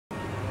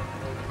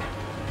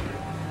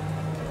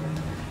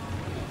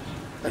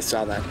I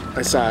saw that.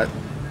 I saw it.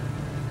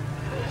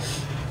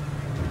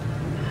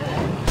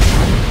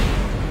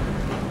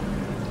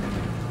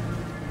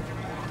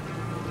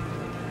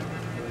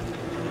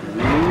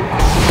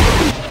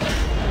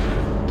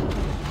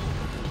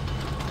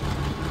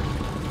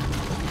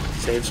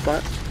 Save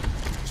spot.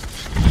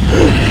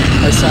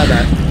 I saw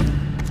that.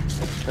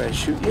 Can I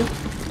shoot you?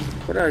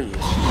 What are you?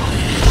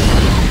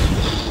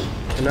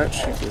 Cannot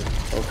shoot you.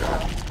 Oh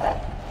god.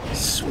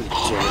 Sweet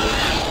Jenny.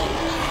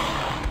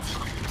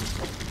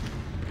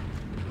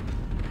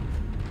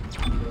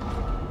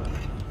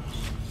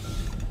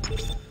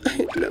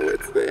 I know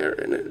it's there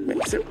and it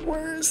makes it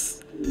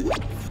worse.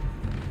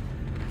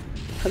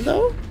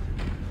 Hello?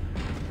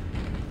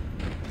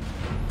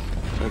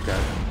 Oh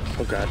god.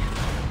 Oh god.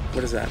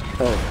 What is that?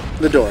 Oh,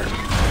 the door. Are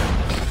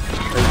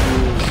you...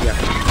 yeah.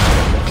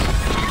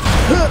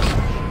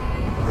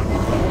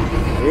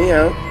 Let me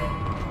out.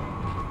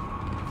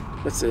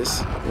 What's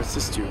this? What's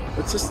this do?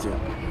 What's this do?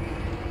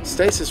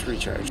 Stasis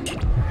recharge.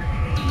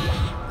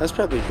 That's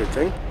probably a good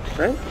thing,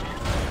 right?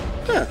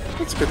 Yeah,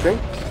 that's a good thing.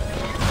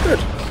 Good.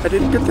 I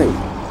did a good thing.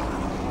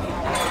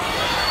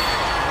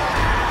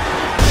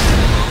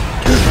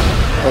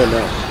 Oh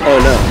no. Oh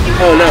no.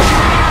 Oh no.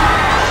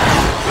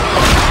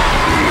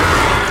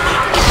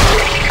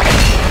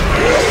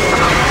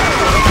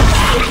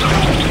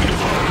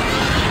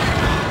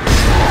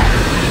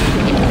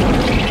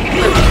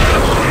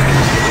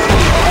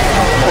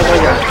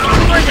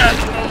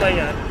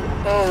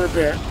 Oh,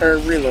 repair. Or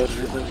reload.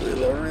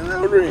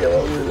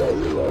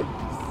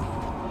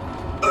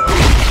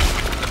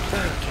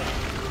 Okay.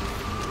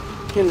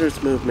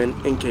 Hinders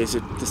movement in case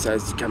it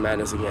decides to come at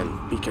us again.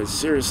 Because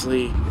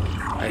seriously,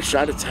 I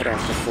shot its head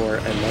off before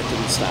and that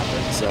didn't stop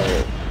it. So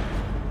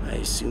I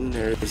assume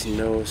there is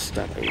no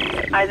stopping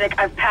it. Isaac,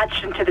 I've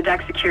patched into the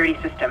deck security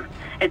system.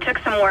 It took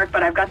some work,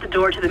 but I've got the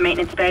door to the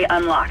maintenance bay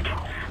unlocked.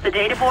 The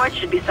data board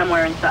should be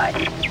somewhere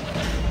inside.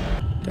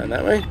 Down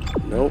that way?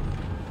 Nope.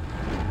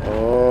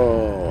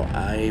 Oh,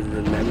 I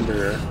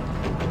remember.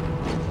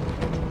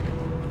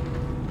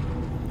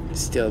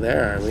 Still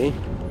there, are we?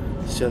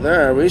 Still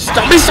there, are we?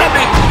 Stop me! Stop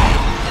me!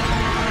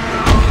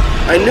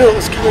 I knew it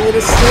was coming in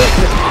a snake.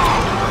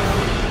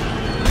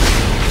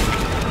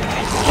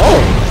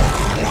 Oh!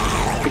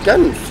 The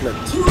gun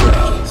flipped.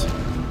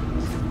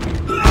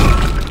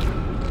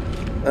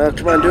 Oh,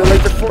 come on, do it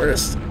like the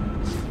forest.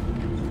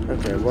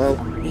 Okay, well,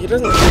 he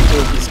doesn't look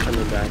like he's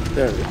coming back.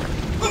 There we go.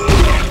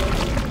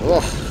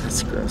 Oh,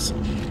 that's gross.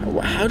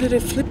 How did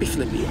it flippy?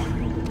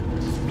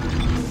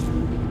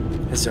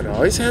 Has it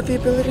always had the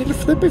ability to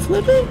flippy?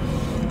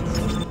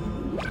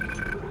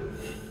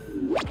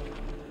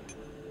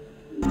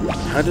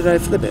 How did I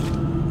flip it?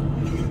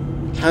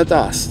 How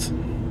dost?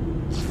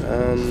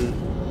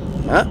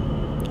 What?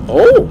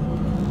 Oh!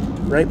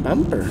 Right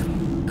bumper.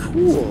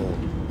 Cool.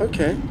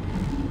 Okay.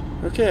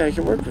 Okay, I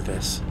can work with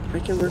this.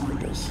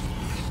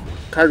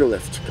 Cargo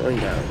lift, going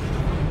down.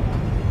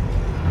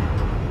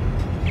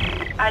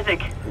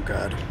 Isaac. Oh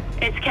god.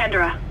 It's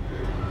Kendra.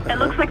 It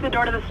looks like the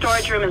door to the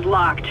storage room is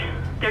locked.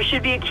 There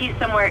should be a key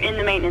somewhere in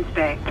the maintenance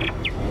bay.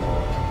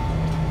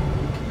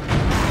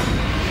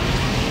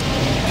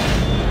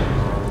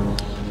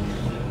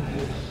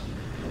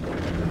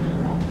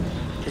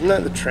 Isn't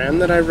that the tram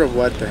that I wrote?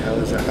 What the hell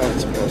is that? Oh,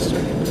 it's supposed to.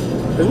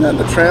 Isn't that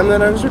the tram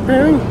that I was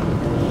repairing?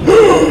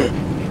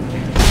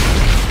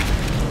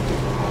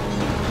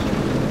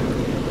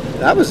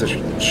 That was a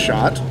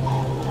shot.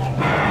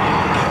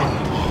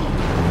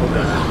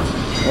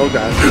 Oh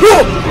god.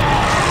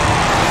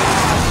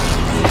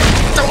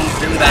 Don't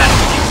do that,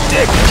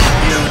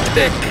 you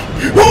dick.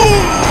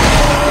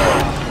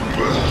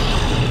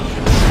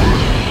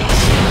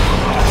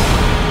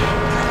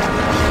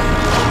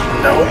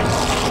 No.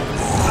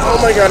 Oh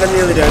my god, I'm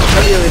nearly dead.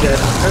 I'm nearly dead.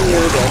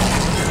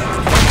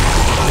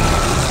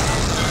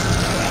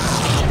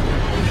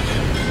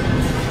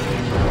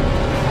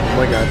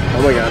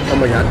 Oh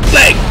my god.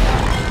 Leg!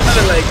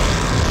 Other leg.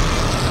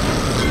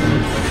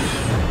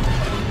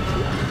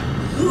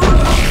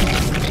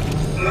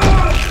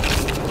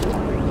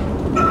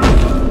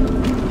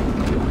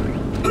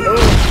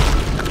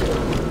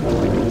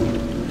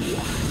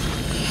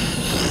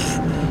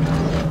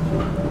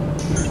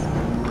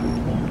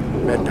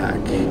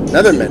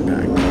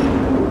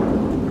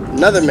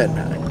 Another med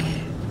pack.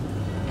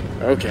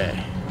 Okay.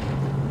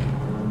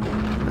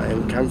 I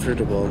am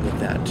comfortable with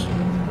that.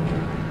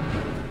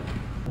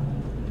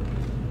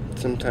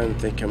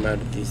 Sometimes they come out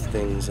of these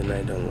things and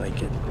I don't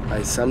like it.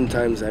 By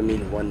sometimes, I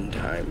mean one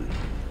time.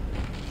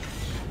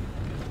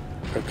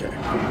 Okay.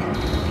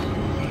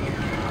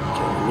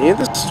 Okay, near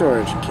the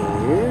storage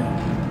key.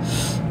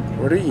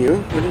 What are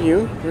you?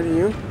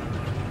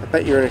 I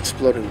bet you're an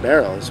exploding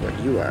barrel is what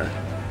you are.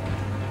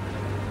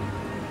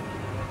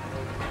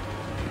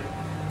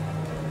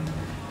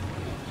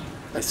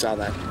 I saw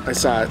that. I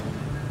saw it.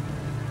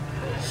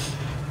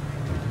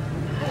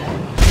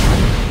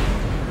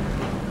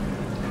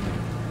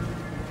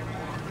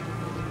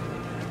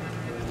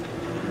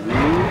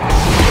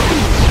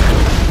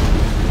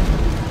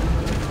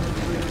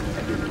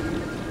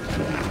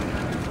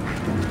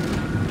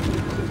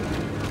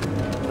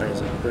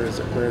 Where is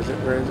it? Where is it?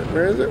 Where is it?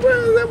 Where is it? Where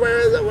is it? Where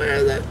is it? Where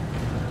is it?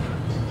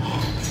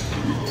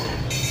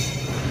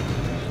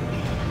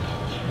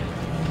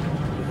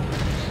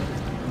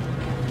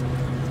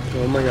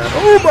 Oh my god.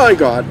 Oh my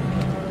god!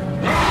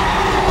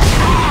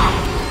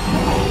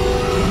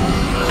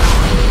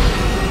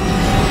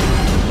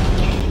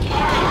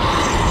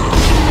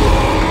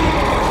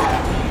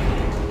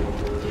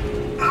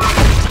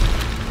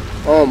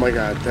 Oh my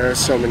god, there are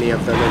so many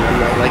of them and I'm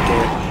not liking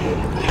it.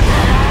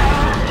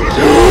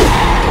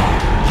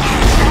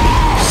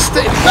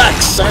 Stay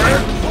back,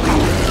 sir!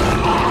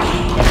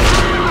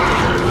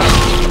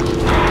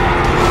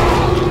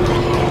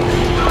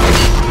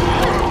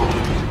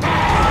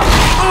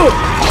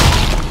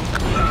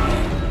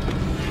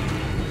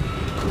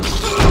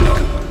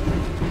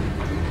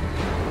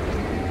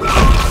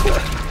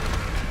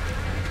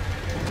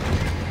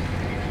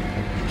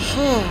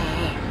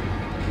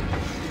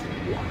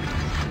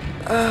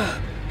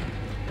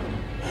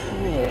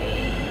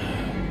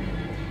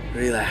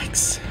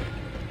 Relax.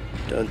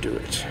 Don't do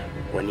it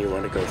when you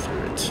want to go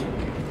through it.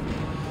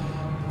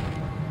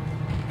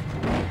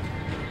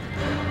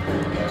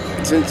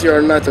 Since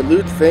you're not a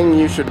loot thing,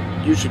 you should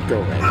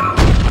go right now.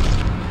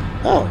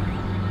 Oh.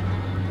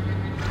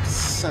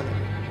 Son of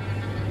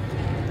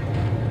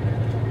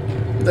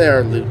a... They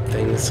are loot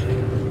things.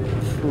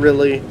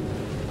 Really?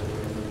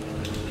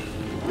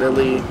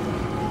 Really?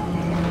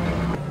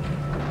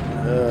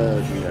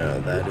 Oh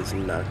no, that is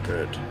not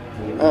good.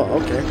 Oh,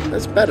 okay.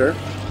 That's better.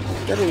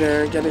 Get in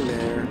there, get in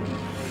there.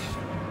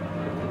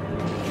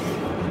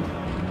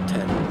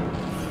 10.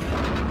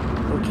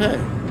 Okay.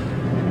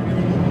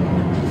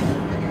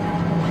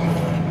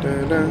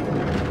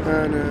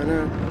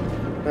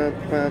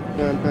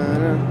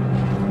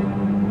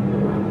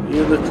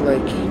 You look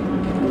like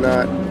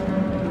not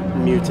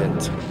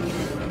mutant.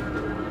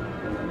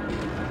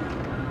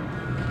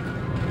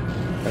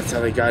 That's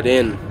how they got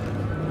in.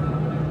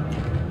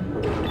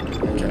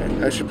 Okay,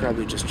 I should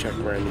probably just check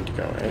where I need to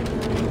go, eh?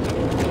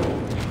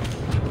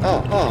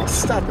 Oh,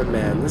 stop it,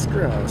 man. That's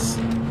gross.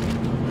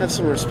 Have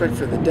some respect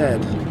for the dead.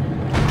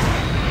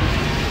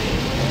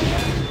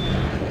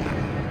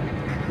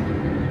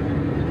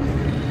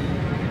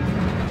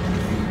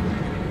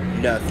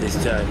 Not this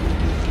time.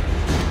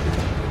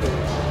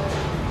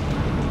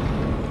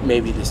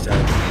 Maybe this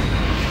time.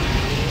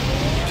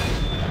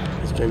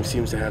 This game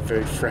seems to have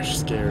very fresh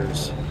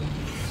scares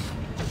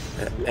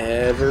at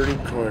every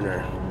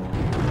corner.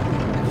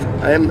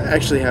 I am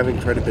actually having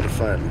quite a bit of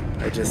fun.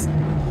 I just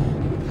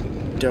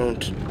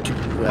don't do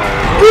well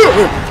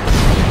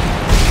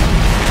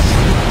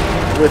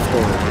with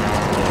horror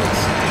games.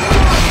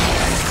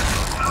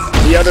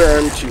 The other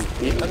arm too.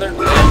 The other arm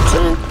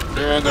too.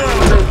 The other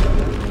arm too.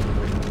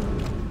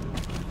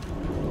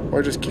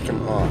 Or just kick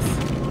him off.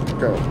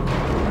 Go.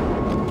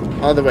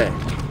 All the way.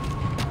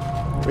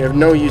 We have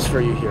no use for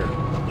you here.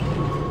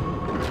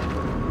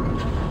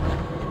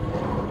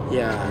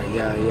 Yeah.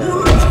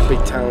 That's a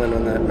big talent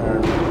on that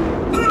arm.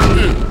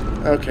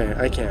 Okay,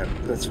 I can't.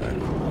 That's fine.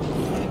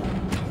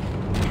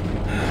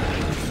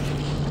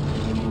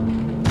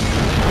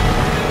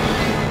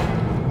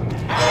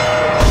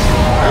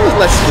 That was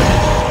less good.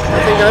 I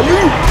think I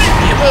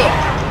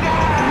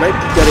might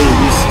be getting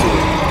used to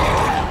it.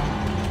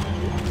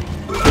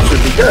 Which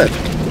would be good.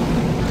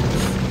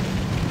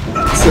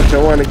 So I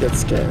don't want to get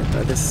scared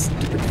by this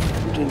stupid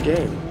freaking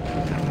game.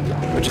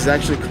 Which is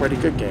actually quite a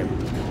good game.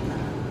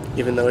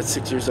 Even though it's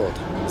 6 years old.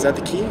 Is that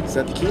the key? Is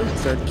that the key?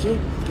 Is that the key?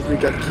 I think we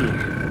got the key.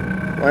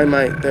 Why am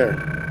I there?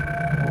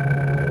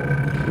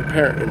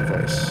 Repair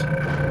invoice.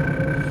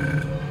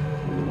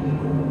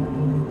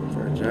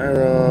 For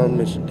gyro,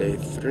 mission day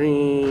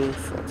 3,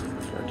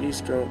 4D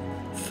scope,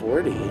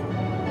 40?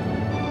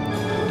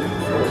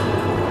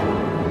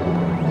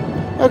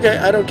 Okay,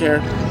 I don't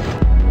care.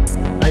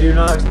 I do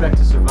not expect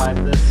to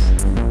survive this.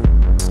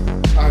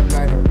 I'm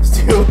nervous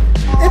too.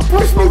 It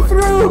pushed me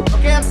through!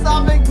 Okay, I'm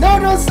stopping! No,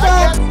 don't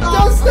stop!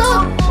 Don't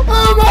stop!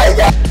 Oh my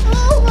god!